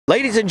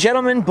Ladies and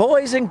gentlemen,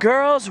 boys and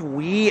girls,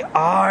 we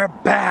are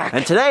back.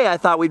 And today I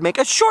thought we'd make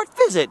a short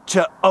visit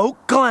to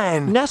Oak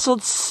Glen.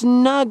 Nestled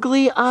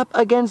snugly up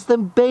against the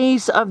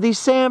base of the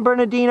San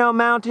Bernardino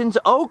Mountains,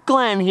 Oak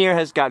Glen here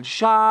has got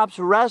shops,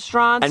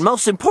 restaurants, and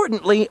most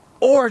importantly,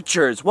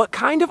 orchards. What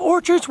kind of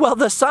orchards? Well,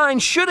 the sign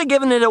should have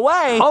given it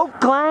away.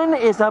 Oak Glen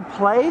is a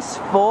place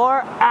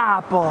for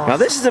apples. Now,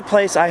 this is a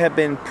place I have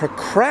been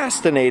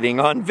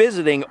procrastinating on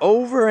visiting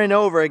over and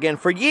over again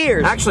for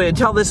years. Actually,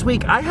 until this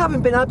week, I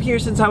haven't been up here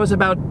since I was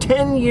about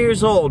 10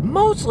 years old.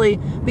 Mostly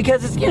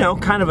because it's,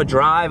 kind of a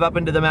drive up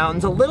into the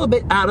mountains, a little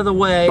bit out of the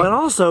way. But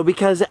also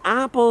because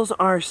apples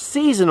are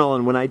seasonal,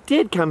 and when I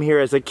did come here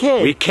as a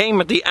kid, we came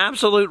at the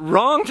absolute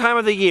wrong time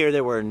of the year.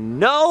 There were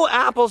no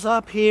apples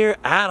up here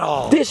at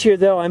all. This year,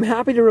 though, I'm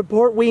happy to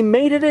report we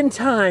made it in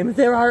time.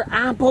 There are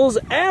apples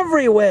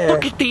everywhere.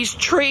 Look at these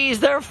trees,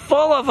 they're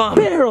full of them.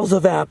 Barrels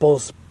of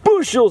apples.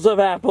 Bushels of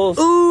apples.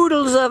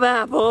 Oodles of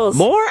apples.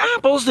 More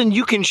apples than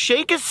you can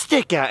shake a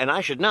stick at, and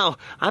I should know.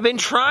 I've been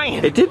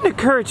trying. It didn't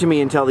occur to me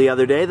until the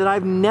other day that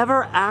I've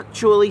never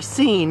actually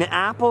seen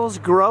apples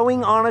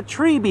growing on a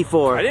tree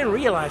before. I didn't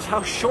realize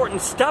how short and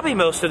stubby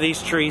most of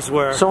these trees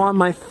were. So on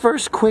my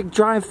first quick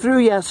drive through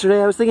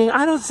yesterday, I was thinking,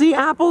 I don't see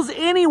apples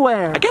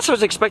anywhere. I guess I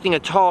was expecting a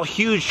tall,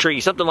 huge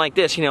tree, something like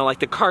this, like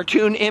the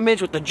cartoon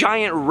image with the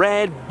giant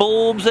red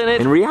bulbs in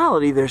it. In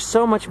reality, there's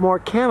so much more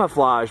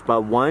camouflage,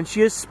 but once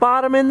you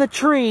spot them in the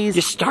trees,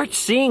 you start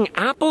seeing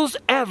apples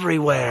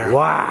everywhere.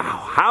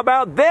 Wow, how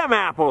about them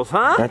apples,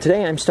 huh? Now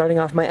today I'm starting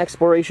off my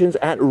explorations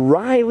at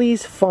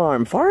Riley's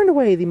farm, far and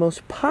away the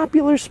most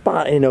popular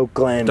spot in Oak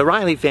Glen. The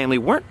Riley family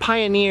weren't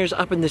pioneers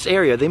up in this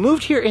area. They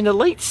moved here in the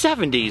late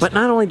 70s. But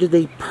not only did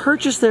they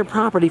purchase their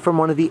property from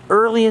one of the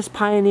earliest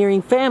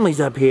pioneering families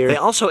up here, they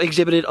also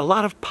exhibited a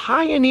lot of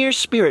pioneer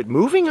spirit,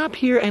 moving up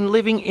here and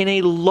living in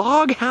a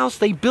log house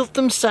they built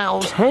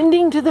themselves,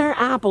 tending to their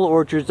apple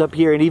orchards up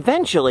here, and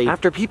eventually,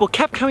 after people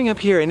kept coming up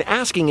here and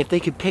asking if they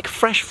could pick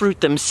fresh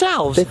fruit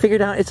themselves, they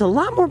figured out it's a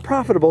lot more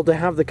profitable to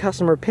have the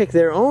customer pick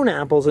their own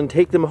apples and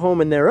take them home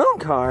in their own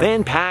car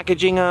than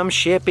packaging them,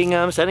 shipping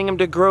them, sending them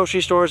to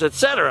grocery stores,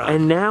 etc.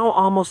 And now,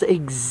 almost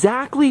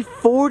exactly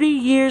 40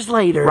 years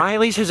later,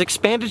 Riley's has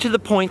expanded to the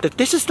point that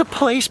this is the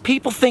place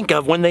people think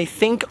of when they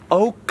think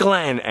Oak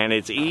Glen, and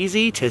it's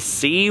easy to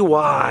see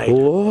why.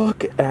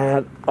 Look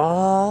at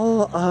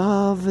all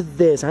of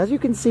this. As you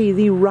can see,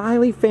 the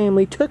Riley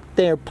family took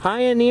their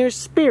pioneer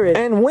spirit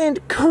and went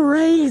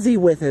crazy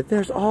with it.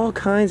 There's all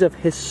kinds of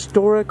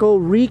historical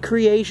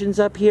recreations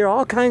up here,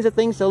 all kinds of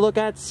things to look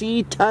at,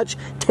 see, touch,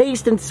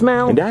 taste, and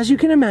smell. And as you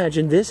can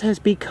imagine, this has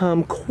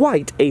become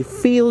quite a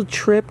field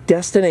trip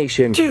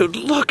destination. Dude,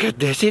 look at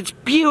this. It's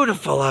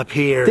beautiful up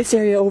here. This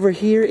area over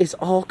here is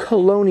all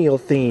colonial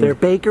themed. Their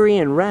bakery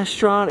and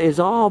restaurant is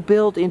all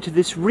built into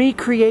this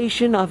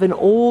recreation of an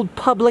old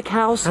public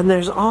house, and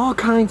there's all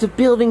kinds of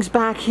buildings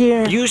back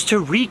here used to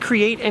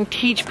recreate and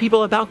teach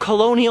people about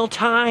colonial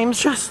times.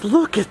 Just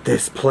look at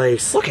this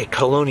place. Look at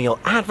colonial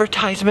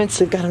advertisements.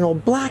 They've got an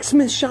old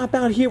blacksmith shop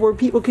out here where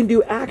people can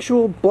do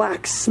actual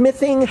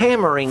blacksmithing,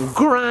 hammering,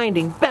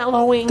 grinding,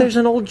 bellowing. There's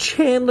an old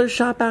chandler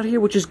shop out here,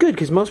 which is good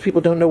because most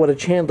people don't know what a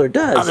chandler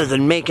does. Other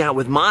than make out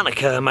with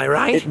Monica, am I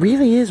right? It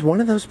really is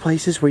one of those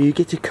places where you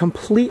get to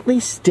completely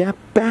step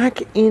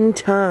back in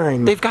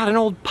time. They've got an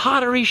old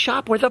pottery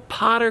shop where the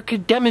potter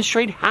could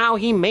demonstrate how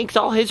he makes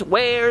all his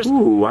wares.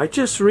 Ooh, I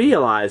just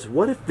realized,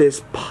 what if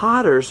this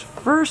potter's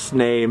first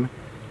name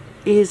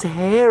is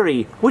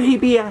Harry? Would he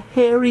be a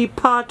Harry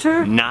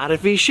Potter? Not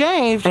if he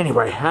shaved.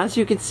 Anyway, as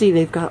you can see,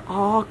 they've got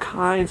all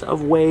kinds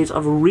of ways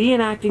of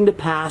reenacting the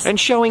past and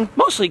showing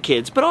mostly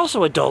kids, but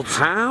also adults,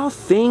 how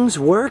things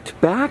worked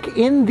back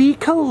in the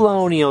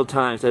colonial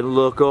times. And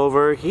look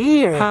over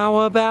here. How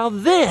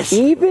about this?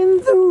 Even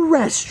the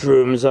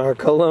restrooms are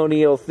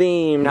colonial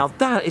themed. Now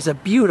that is a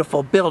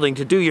beautiful building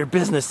to do your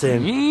business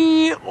in.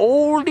 Ye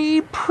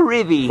olde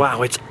privy.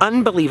 Wow, it's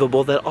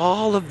unbelievable that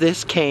all of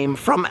this came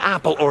from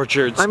apple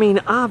orchards. I mean,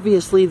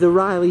 obviously the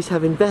Rileys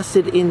have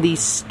invested in the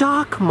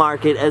stock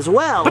market as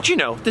well. But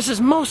this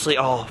is mostly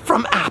all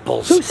from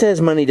apples. Who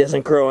says money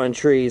doesn't grow on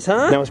trees,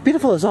 huh? Now, as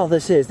beautiful as all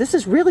this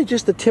is really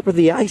just the tip of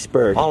the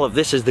iceberg. All of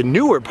this is the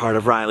newer part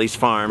of Riley's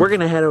farm. We're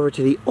gonna head over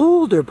to the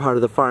older part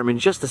of the farm in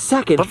just a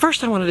second. But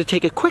first I wanted to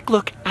take a quick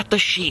look at the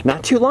sheep.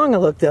 Not too long a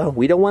look, though.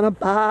 We don't want to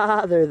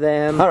bother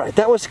them. All right,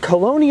 that was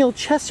Colonial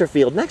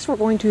Chesterfield. Next, we're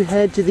going to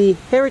head to the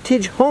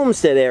Heritage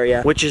Homestead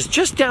area, which is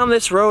just down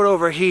this road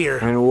over here.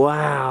 And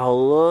wow,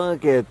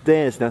 look at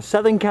this. Now,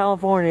 Southern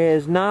California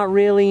is not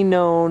really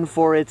known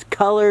for its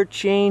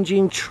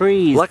color-changing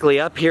trees. Luckily,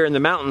 up here in the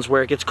mountains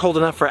where it gets cold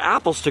enough for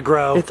apples to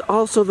grow, it's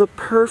also the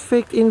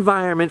perfect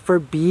environment for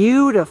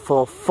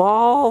beautiful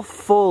fall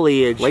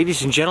foliage.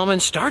 Ladies and gentlemen,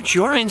 start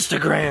your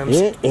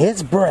Instagrams.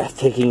 It's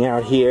breathtaking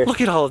out here.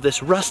 Look at all of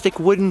this rustic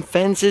wooden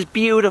fences,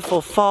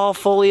 beautiful fall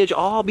foliage.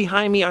 All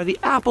behind me are the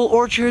apple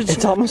orchards.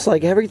 It's almost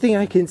like everything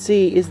I can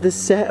see is the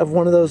set of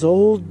one of those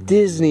old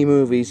Disney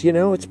movies.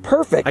 It's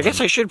perfect. I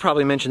guess I should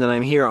probably mention mention that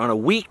I'm here on a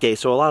weekday,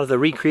 so a lot of the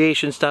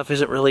recreation stuff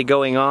isn't really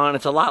going on.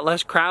 It's a lot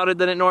less crowded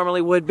than it normally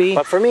would be.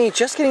 But for me,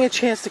 just getting a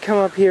chance to come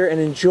up here and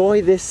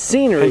enjoy this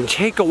scenery, and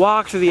take a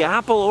walk through the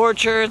apple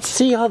orchards,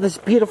 see all this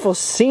beautiful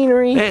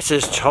scenery, this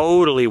is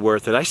totally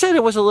worth it. I said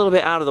it was a little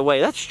bit out of the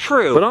way, that's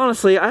true. But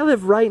honestly, I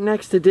live right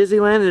next to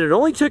Disneyland, and it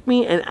only took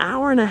me an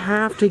hour and a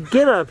half to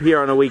get up here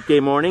on a weekday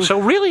morning. So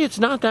really, it's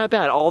not that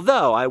bad.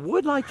 Although, I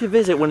would like to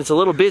visit when it's a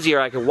little busier.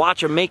 I could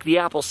watch them make the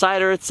apple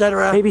cider,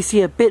 etc. Maybe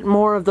see a bit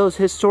more of those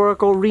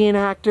historical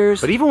reenactors.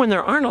 But even when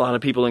there aren't a lot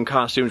of people in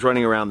costumes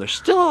running around, there's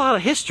still a lot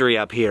of history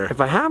up here. If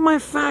I have my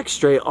facts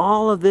straight,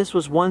 all of this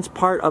was once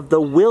part of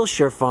the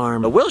Wilshire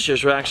farm. The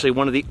Wilshires were actually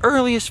one of the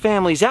earliest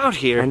families out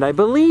here, and I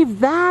believe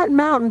that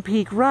mountain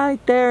peak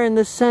right there in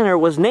the center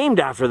was named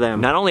after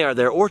them. Not only are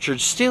their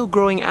orchards still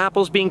growing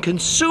apples being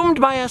consumed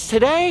by us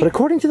today, but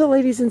according to the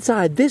ladies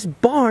inside, this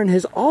barn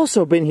has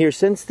also been here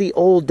since the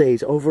old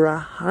days, over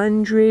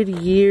 100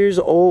 years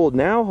old,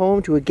 now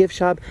home to a gift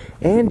shop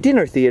and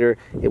dinner theater.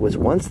 It was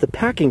once the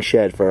packing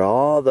shed for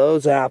all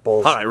those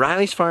apples. Alright,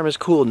 Riley's farm is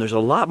cool, and there's a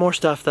lot more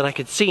stuff that I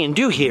could see and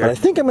do here. But I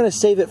think I'm going to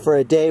save it for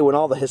a day when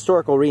all the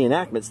historical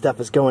reenactment stuff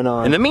is going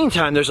on. In the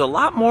meantime, there's a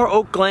lot more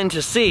Oak Glen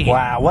to see.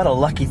 Wow, what a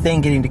lucky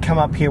thing getting to come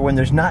up here when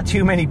there's not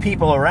too many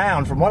people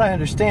around. From what I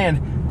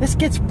understand, this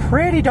gets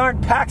pretty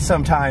darn packed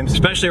sometimes.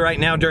 Especially right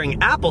now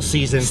during apple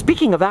season.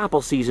 Speaking of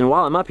apple season,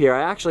 while I'm up here,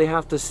 I actually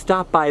have to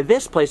stop by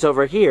this place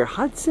over here,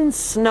 Hudson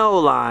Snow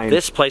Line.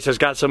 This place has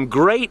got some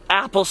great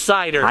apple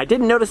cider. I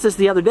didn't notice this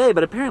the other day,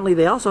 but apparently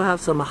they also have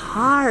some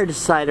hard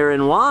cider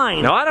and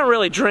wine. Now, I don't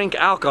really drink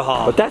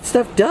alcohol, but that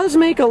stuff does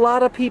make a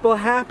lot of people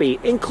happy,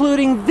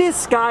 including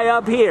this guy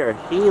up here.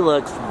 He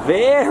looks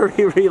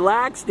very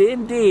relaxed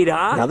indeed,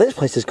 huh? Now, this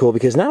place is cool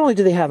because not only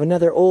do they have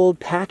another old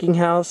packing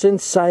house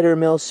and cider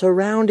mill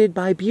surrounded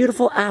by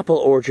beautiful apple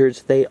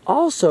orchards, they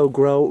also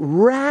grow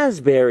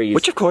raspberries,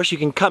 which of course you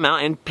can come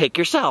out and pick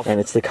yourself. And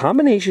it's the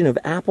combination of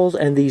apples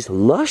and these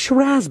lush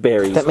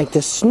raspberries that make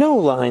the Snow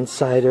Line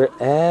cider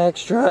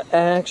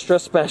extra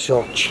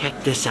special.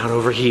 Check this out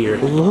over here.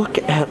 Look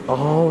at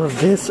all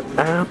of this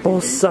apple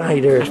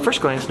cider. At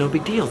first glance, no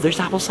big deal. There's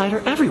apple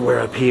cider everywhere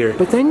up here.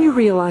 But then you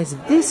realize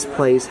this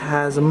place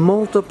has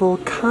multiple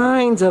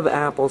kinds of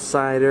apple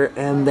cider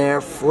and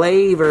they're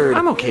flavored.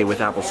 I'm okay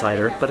with apple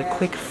cider, but a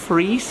quick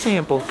free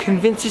sample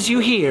convinces you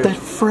here that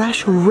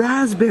fresh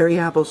raspberry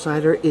apple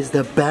cider is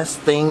the best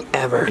thing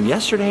ever. And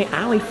yesterday,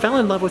 Allie fell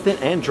in love with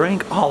it and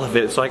drank all of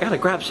it, so I gotta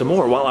grab some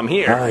more while I'm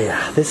here. Oh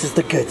yeah, this is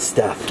the good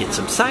stuff. Get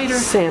some cider,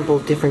 sample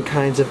different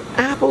kinds of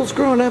apples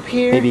growing up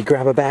here, maybe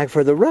grab a bag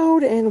for the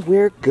road, and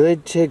we're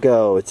good to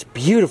go. It's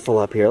beautiful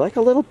up here, like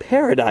a little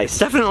paradise.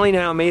 Definitely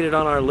now made it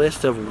on our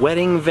list of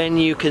wedding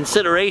venue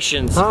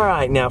considerations.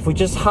 Alright, now if we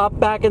just hop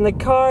back in the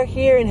car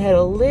here and head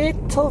a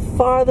little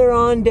farther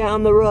on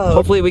down the road,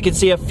 hopefully we can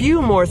see a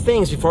few more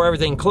things before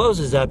everything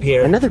closes up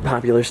here. Another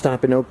popular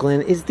stop in Oak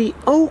Glen is the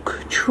Oak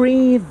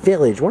Tree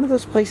Village, one of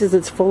those places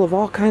that's full of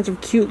all kinds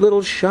of cute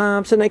little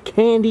shops and a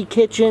candy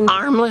kitchen,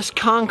 armless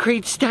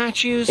concrete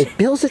statues. It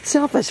bills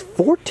itself as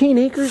 14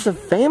 acres of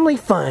family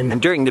fun.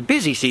 And during the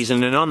busy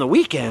season and on the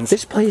weekends,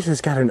 this place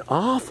has got an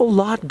awful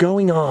lot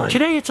going on.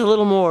 Today it's a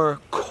little more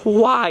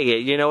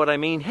quiet, you know what I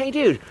mean? Hey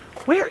dude,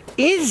 where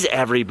is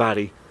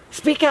everybody?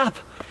 Speak up.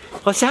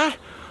 What's that?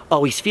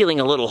 Oh, he's feeling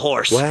a little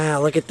hoarse.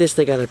 Wow, look at this.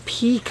 They got a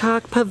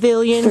peacock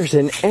pavilion. There's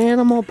an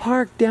animal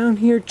park down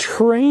here.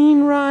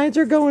 Train rides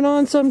are going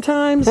on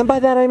sometimes. And by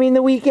that I mean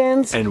the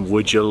weekends. And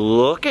would you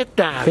look at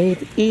that?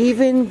 They've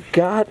even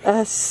got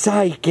a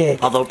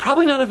psychic. Although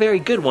probably not a very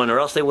good one, or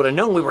else they would have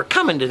known we were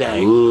coming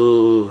today.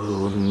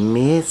 Ooh,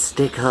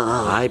 mystical.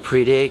 I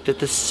predict that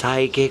the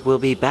psychic will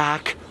be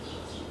back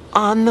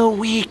on the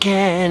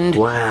weekend.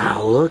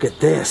 Wow, look at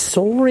this.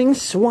 Soaring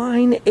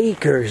Swine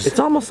Acres.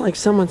 It's almost like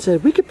someone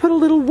said, we could put a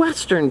little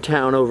western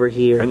town over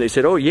here. And they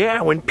said, oh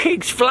yeah, when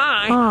pigs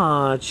fly.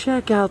 Aw,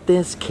 check out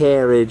this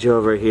carriage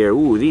over here.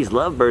 Ooh, these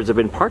lovebirds have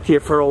been parked here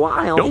for a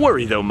while. Don't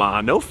worry though, Ma.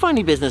 No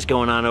funny business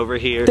going on over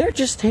here. They're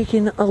just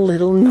taking a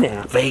little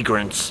nap.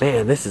 Vagrants.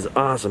 Man, this is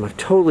awesome. I've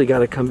totally got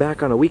to come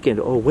back on a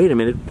weekend. Oh, wait a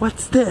minute.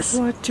 What's this?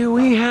 What do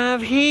we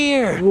have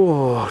here?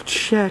 Whoa,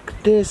 check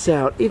this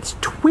out. It's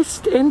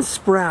Twist and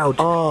Sprout.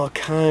 All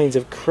kinds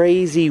of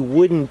crazy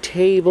wooden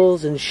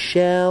tables and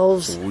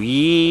shelves.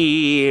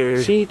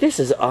 Weird. See, this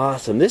is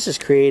awesome. This is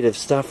creative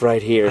stuff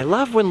right here. I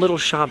love when little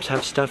shops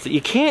have stuff that you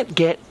can't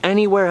get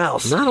anywhere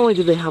else. Not only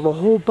do they have a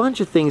whole bunch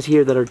of things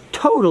here that are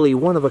totally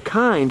one of a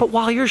kind, but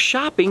while you're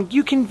shopping,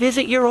 you can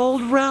visit your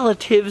old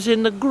relatives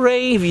in the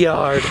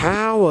graveyard.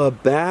 How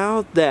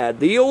about that?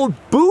 The old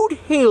Boot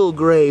Hill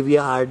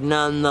graveyard,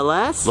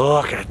 nonetheless.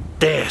 Look at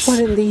this. What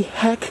in the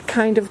heck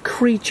kind of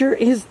creature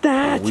is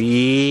that?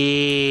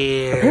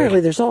 Weird. Apparently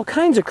there's all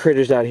kinds of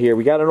critters out here.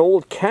 We got an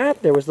old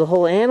cat, there was the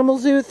whole animal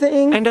zoo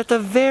thing, and at the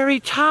very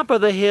top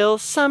of the hill,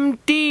 some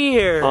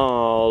deer.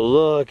 Oh,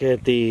 look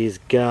at these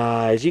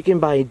guys. You can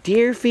buy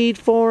deer feed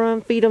for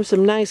them, feed them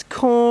some nice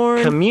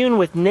corn, commune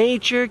with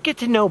nature, get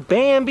to know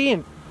Bambi,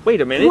 and Wait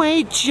a minute.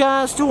 Wait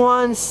just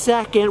 1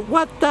 second.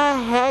 What the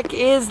heck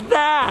is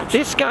that?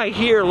 This guy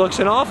here looks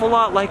an awful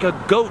lot like a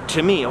goat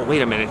to me. Oh,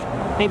 wait a minute.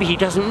 Maybe he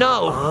doesn't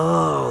know.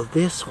 Oh,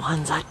 this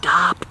one's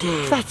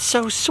adopted. That's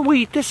so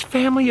sweet. This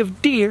family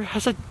of deer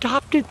has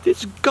adopted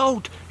this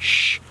goat.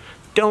 Shh.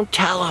 Don't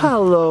tell him.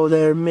 Hello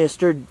there,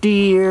 Mr.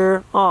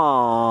 Deer.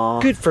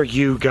 Aww. Good for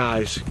you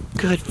guys.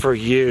 Good for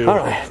you.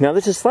 Alright, now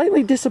this is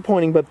slightly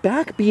disappointing, but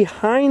back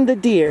behind the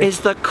deer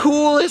is the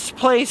coolest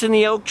place in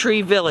the Oak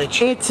Tree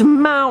Village. It's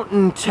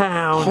Mountain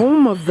Town,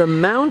 home of the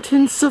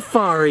Mountain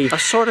Safari. A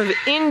sort of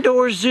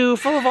indoor zoo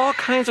full of all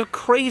kinds of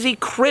crazy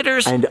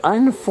critters. And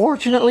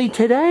unfortunately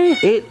today,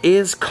 it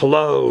is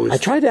closed. I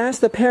tried to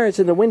ask the parents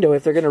in the window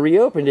if they're going to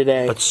reopen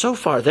today, but so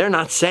far they're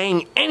not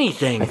saying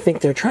anything. I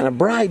think they're trying to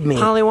bribe me.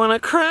 Probably want a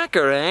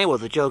cracker, eh? Well,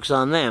 the joke's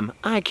on them.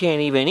 I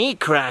can't even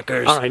eat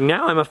crackers. Alright,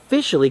 now I'm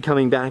officially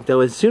coming back,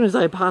 though, as soon as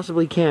I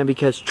possibly can,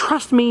 because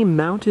trust me,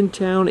 Mountain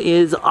Town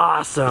is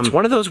awesome. It's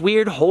one of those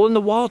weird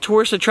hole-in-the-wall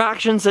tourist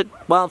attractions that,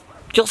 well,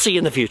 you'll see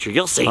in the future.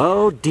 You'll see.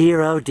 Oh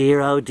dear, oh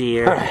dear, oh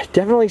dear.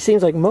 Definitely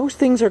seems like most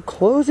things are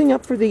closing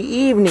up for the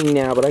evening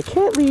now, but I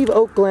can't leave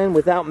Oak Glen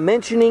without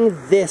mentioning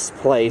this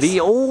place.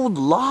 The old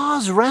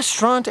Law's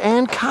Restaurant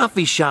and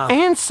Coffee Shop.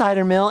 And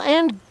cider mill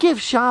and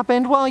gift shop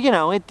and, well, you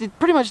know, it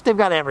pretty much they've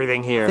got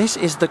everything here. This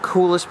is the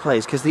coolest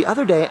place, because the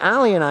other day,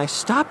 Allie and I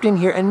stopped in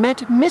here and met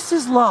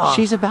Mrs. Law.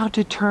 She's about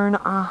to turn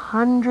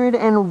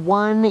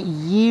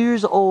 101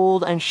 years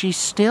old, and she's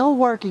still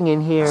working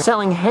in here,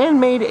 selling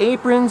handmade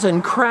aprons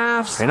and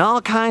crafts and all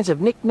kinds of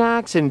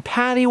knickknacks and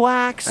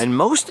paddywhacks, and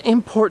most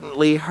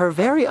importantly, her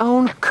very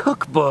own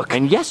cookbook.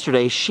 And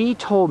yesterday, she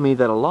told me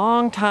that a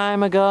long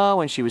time ago,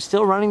 when she was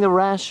still running the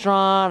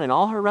restaurant and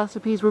all her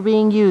recipes were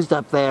being used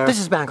up there, this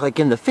is back like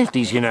in the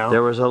 50s, you know,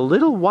 there was a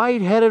little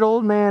white-headed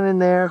old man in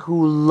there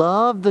who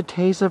loved the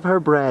taste of her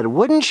bread,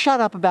 wouldn't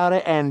shut up about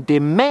it, and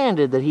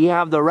demanded that he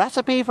have the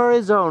recipe for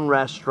his own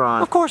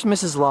restaurant. Of course,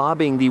 Mrs. Law,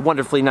 being the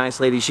wonderfully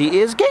nice lady she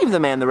is, gave the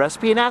man the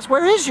recipe and asked,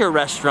 "Where is your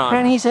restaurant?"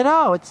 And he said,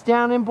 "Oh, it's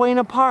down in Buena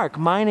Park.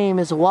 My name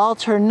is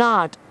Walter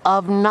Knott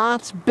of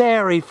Knott's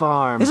Berry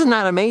Farm." Isn't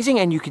that amazing?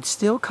 And you could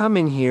still come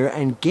in here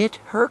and get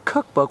her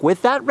cookbook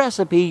with that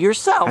recipe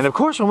yourself. And of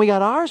course, when we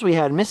got ours, we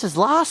had Mrs.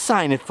 Law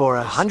sign it for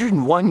us.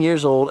 101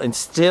 years old and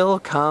still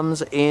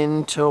comes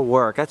into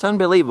work. That's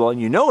unbelievable. And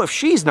you know if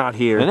she's not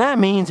here, then that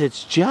means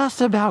it's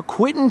just about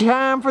quitting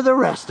time for the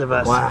rest of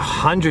us. Wow,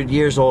 100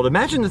 years old.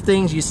 Imagine the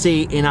things you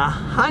see in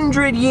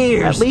 100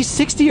 years. At least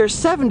 60 or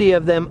 70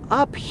 of them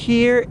up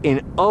here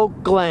in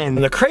Oak Glen.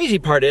 And the crazy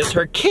part is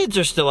her kids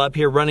are still up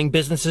here running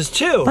businesses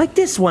too. Like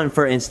this one,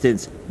 for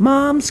instance,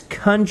 Mom's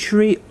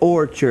Country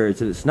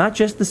Orchards. And it's not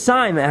just the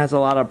sign that has a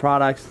lot of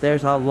products.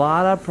 There's a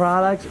lot of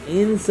products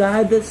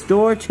inside the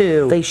store,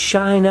 too. They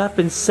shine up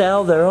and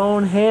sell their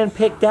own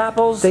hand-picked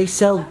apples. They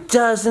sell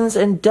dozens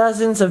and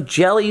dozens of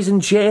jellies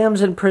and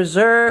jams and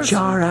preserves.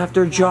 Jar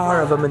after jar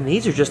of them, and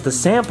these are just the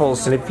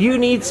samples. And if you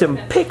need some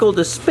pickled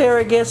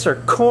asparagus or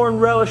corn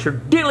relish or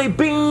dilly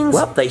beans,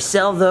 well, they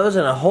sell those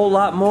and a whole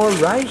lot more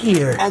right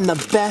here. And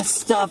the best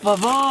stuff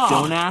of all,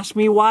 don't ask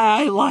me why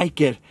I like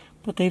it,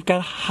 but they've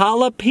got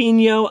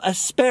jalapeno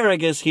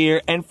asparagus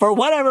here, and for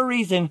whatever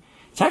reason,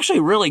 it's actually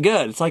really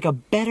good. It's like a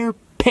better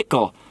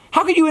pickle.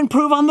 How could you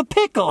improve on the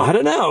pickle? I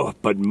don't know,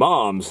 but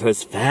Mom's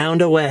has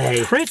found a way.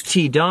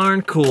 Pretty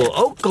darn cool.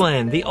 Oak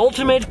Glen, the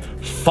ultimate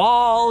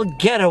fall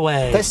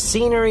getaway. The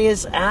scenery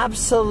is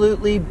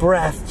absolutely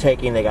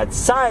breathtaking. They got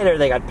cider,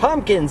 they got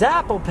pumpkins,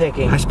 apple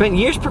picking. I spent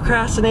years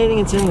procrastinating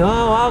and saying,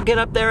 oh, I'll get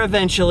up there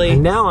eventually.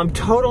 And now I'm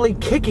totally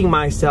kicking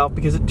myself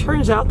because it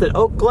turns out that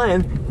Oak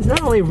Glen is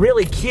not only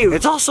really cute,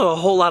 it's also a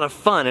whole lot of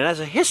fun. And as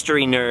a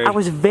history nerd, I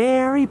was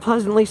very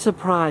pleasantly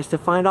surprised to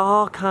find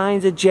all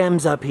kinds of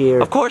gems up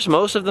here. Of course,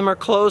 most of them are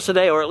closed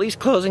today, or at least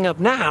closing up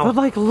now. But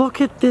like,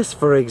 look at this,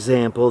 for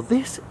example.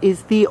 This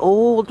is the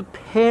old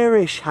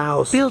parish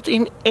house, built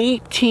in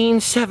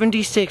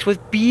 1876 with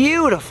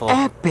beautiful,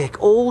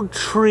 epic old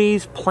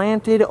trees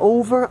planted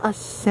over a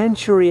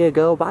century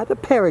ago by the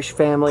parish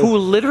family, who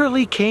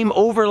literally came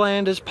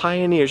overland as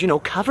pioneers, you know,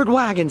 covered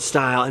wagon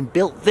style, and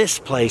built this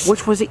place,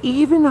 which was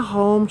even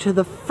home to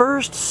the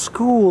first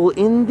school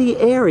in the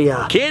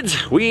area.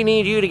 Kids, we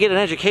need you to get an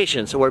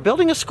education, so we're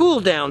building a school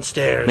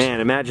downstairs.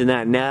 Man, imagine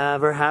that,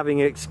 never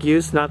having an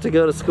excuse not to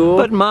go to school.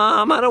 But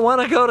Mom, I don't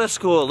want to go to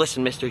school.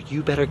 Listen, mister,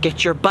 you better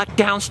get your butt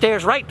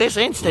downstairs right this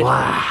instant.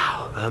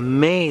 Wow,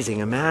 amazing.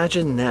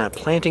 Imagine that,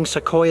 planting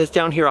sequoias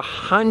down here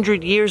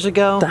 100 years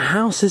ago. The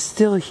house is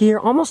still here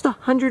almost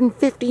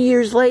 150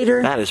 years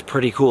later. That is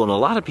pretty cool, and a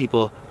lot of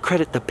people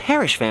credit the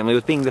parish family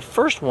with being the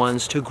first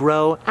ones to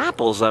grow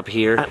apples up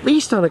here, at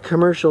least on a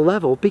commercial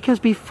level, because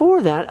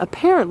before that,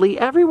 apparently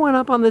everyone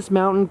up on this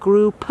mountain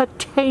grew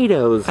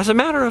potatoes. As a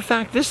matter of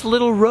fact, this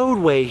little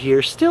roadway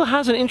here still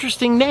has an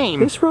interesting name.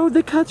 This road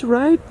that cuts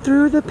right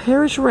through the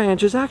parish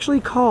ranch is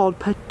actually called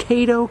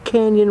Potato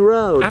Canyon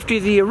Road, after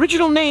the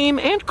original name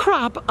and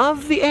crop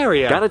of the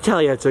area. Gotta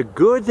tell you, it's a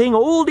good thing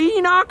old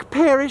Enoch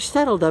Parish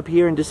settled up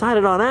here and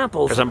decided on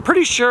apples, because I'm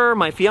pretty sure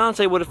my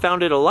fiance would have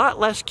found it a lot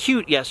less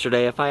cute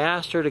yesterday if I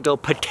asked her to go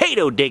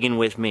potato digging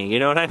with me, you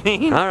know what I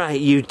mean? All right,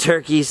 you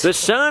turkeys. The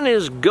sun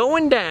is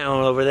going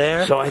down over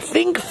there, so I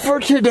think for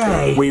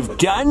today, we've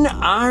done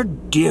our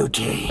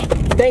duty.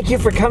 Thank you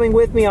for coming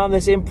with me on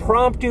this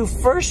impromptu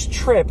first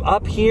trip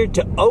up here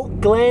to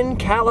Oak Glen,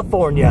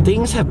 California.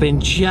 Things have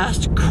been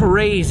just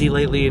crazy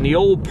lately in the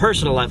old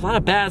personal life. A lot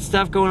of bad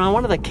stuff going on.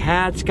 One of the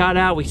cats got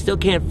out. We still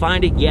can't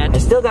find it yet. I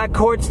still got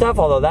court stuff,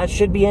 although that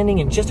should be ending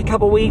in just a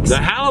couple weeks. The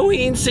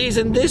Halloween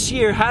season this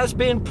year has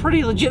been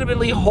pretty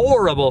legitimately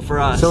horrible for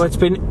us. So it's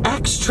been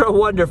extra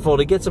wonderful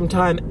to get some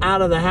time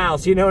out of the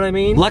house, you know what I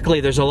mean?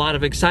 Luckily, there's a lot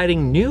of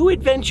exciting new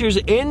adventures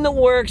in the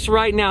works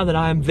right now that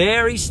I'm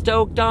very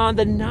stoked on.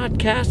 The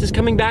Notcast is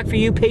coming back for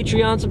you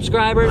Patreon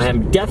subscribers. I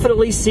am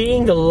definitely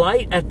seeing the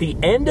light at the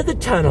end of the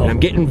tunnel. I'm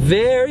getting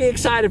very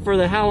excited for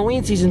the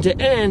Halloween season to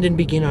end and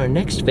begin our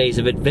next phase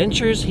of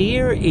adventures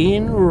here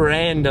in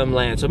Random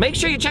Land. So make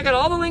sure you check out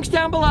all the links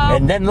down below.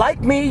 And then,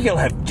 like me, you'll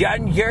have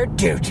done your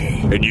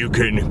duty. And you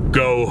can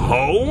go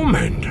home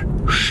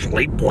and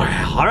sleep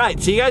well. All right,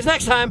 see you guys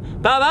next time.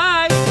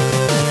 Bye-bye.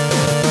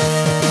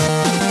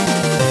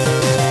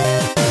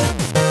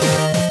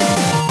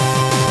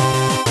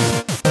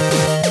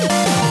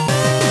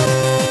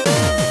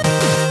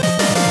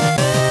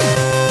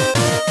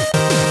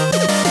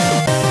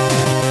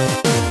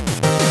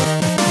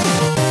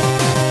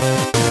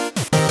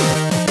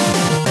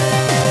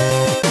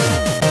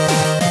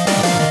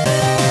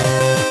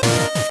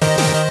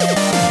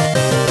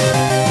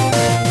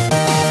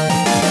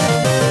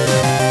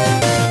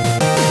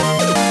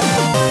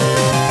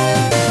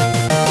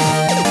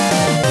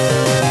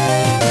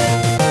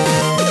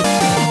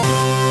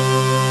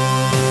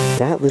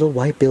 That little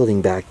white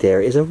building back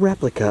there is a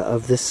replica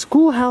of the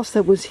schoolhouse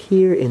that was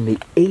here in the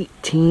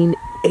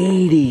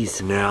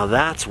 1880s. Now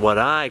that's what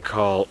I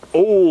call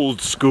old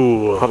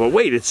school. Oh, but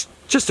wait, it's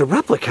just a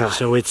replica.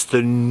 So it's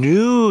the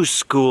new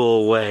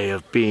school way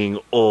of being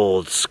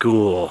old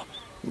school.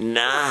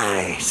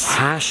 Nice.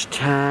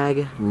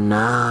 Hashtag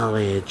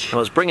knowledge. I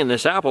was bringing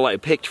this apple I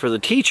picked for the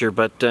teacher,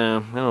 but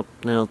I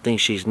don't think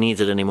she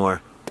needs it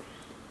anymore.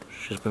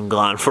 She's been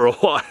gone for a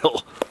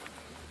while.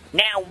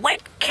 Now,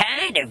 what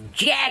kind of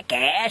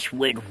jackass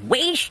would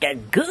waste a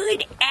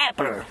good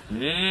apple?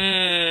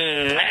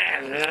 The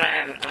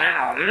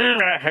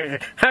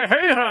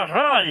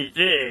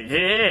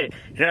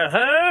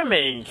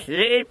hermit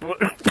sleep.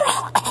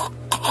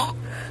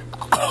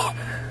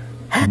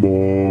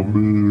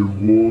 Mommy,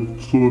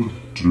 what's a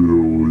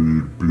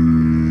jelly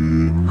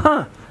bean?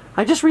 Huh,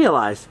 I just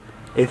realized,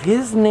 if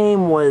his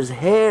name was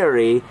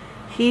Harry,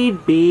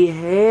 he'd be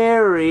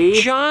Harry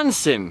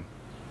Johnson.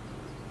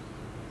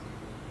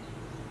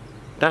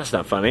 That's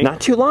not funny.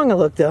 Not too long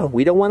ago, though.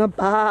 We don't want to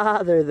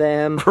bother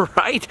them.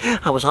 Right?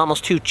 I was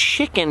almost too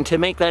chicken to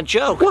make that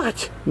joke.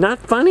 What? Not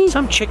funny?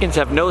 Some chickens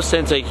have no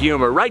sense of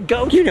humor, right,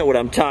 Goat? You know what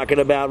I'm talking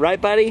about, right,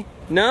 buddy?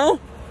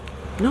 No?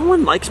 No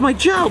one likes my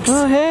jokes.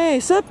 Oh, hey,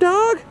 sup,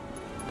 dog?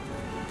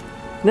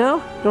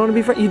 No? Don't want to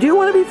be friends? You do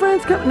want to be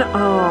friends? Come. No.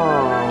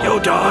 Oh. Yo,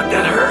 dog,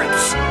 that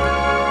hurts.